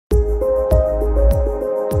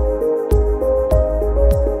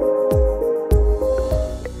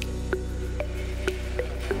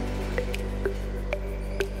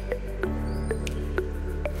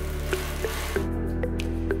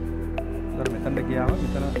මෙතනට ගියාම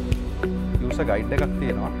මෙතන user guide එකක්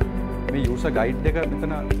තියෙනවා. මේ user guide එක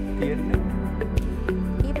මෙතන තියෙන්නේ.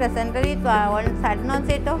 He presented with one sudden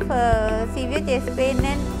onset of severe chest pain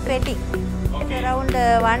and fatigue. It's around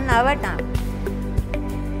 1 hour now.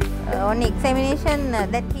 On examination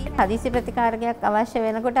that he හදිසි ප්‍රතිකාරකයක් අවශ්‍ය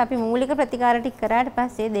වෙනකොට අපි මූලික ප්‍රතිකාර ටික කරාට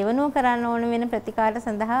පස්සේ දෙවනුව කරන්න ඕන වෙන ප්‍රතිකාර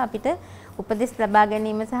සඳහා අපිට උපදෙස් ලබා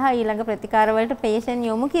ගැනීම සහ ඊළඟ ප්‍රතිකාර වලට patient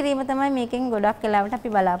යොමු කිරීම තමයි මේකෙන් ගොඩක් වෙලාවට අපි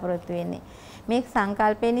බලාපොරොත්තු වෙන්නේ. මේ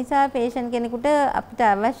සංකල්පය නිසා patient කෙනෙකුට අපිට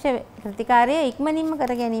අවශ්‍ය ප්‍රතිකාරය ඉක්මනින්ම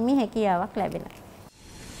කර ගැනීමේ හැකියාවක් ලැබෙනවා.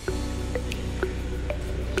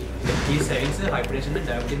 He says hypertension and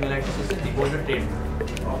diabetic mellitus is a default treatment.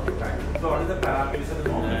 So what is the parameters of the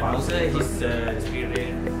normal? No sir, his speed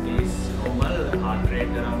rate is normal, heart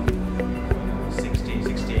rate around 60,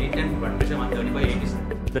 68 and blood pressure 130 by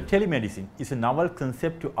 80. The telemedicine is a novel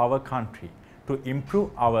concept to our country to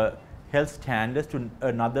improve our health standards to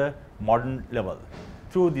another modern level.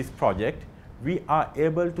 Through this project, we are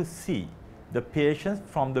able to see the patients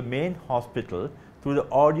from the main hospital through the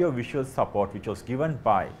audio-visual support which was given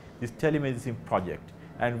by this telemedicine project,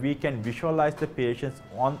 and we can visualize the patients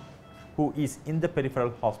who is in the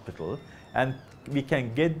peripheral hospital, and we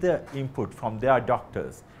can get the input from their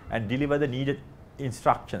doctors and deliver the needed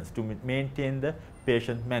instructions to maintain the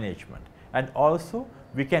patient management. And also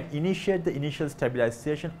we can initiate the initial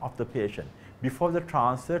stabilization of the patient before the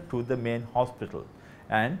transfer to the main hospital,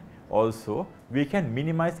 and also we can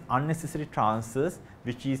minimize unnecessary transfers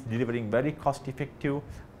which is delivering very cost effective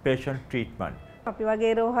patient treatment. අපි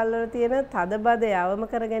වගේ රෝහල් වල තියෙන තදබද යවම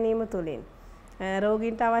කර ගැනීම තුලින්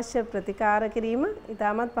රෝගීන්ට අවශ්‍ය ප්‍රතිකාර කිරීම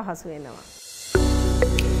ඉතාමත් පහසු වෙනවා.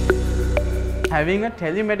 Having a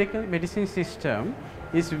telemedical medicine system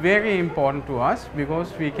is very important to us because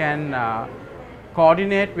we can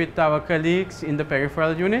coordinate with our colleagues in the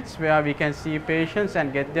peripheral units where we can see patients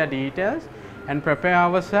and get their details and prepare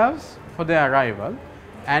ourselves for their arrival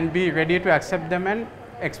and be ready to accept them and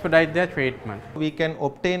expedite their treatment. We can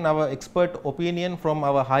obtain our expert opinion from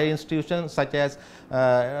our higher institutions such as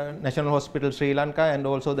National Hospital Sri Lanka and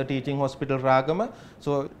also the Teaching Hospital Ragama.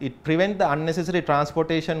 So it prevents the unnecessary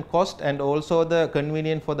transportation cost and also the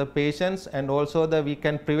convenience for the patients, and also we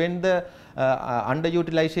can prevent the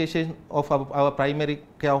underutilization of our primary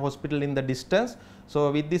care hospital in the distance.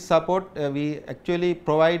 So with this support we actually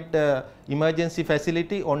provide emergency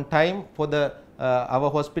facility on time for the our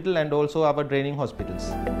hospital and also our draining hospitals.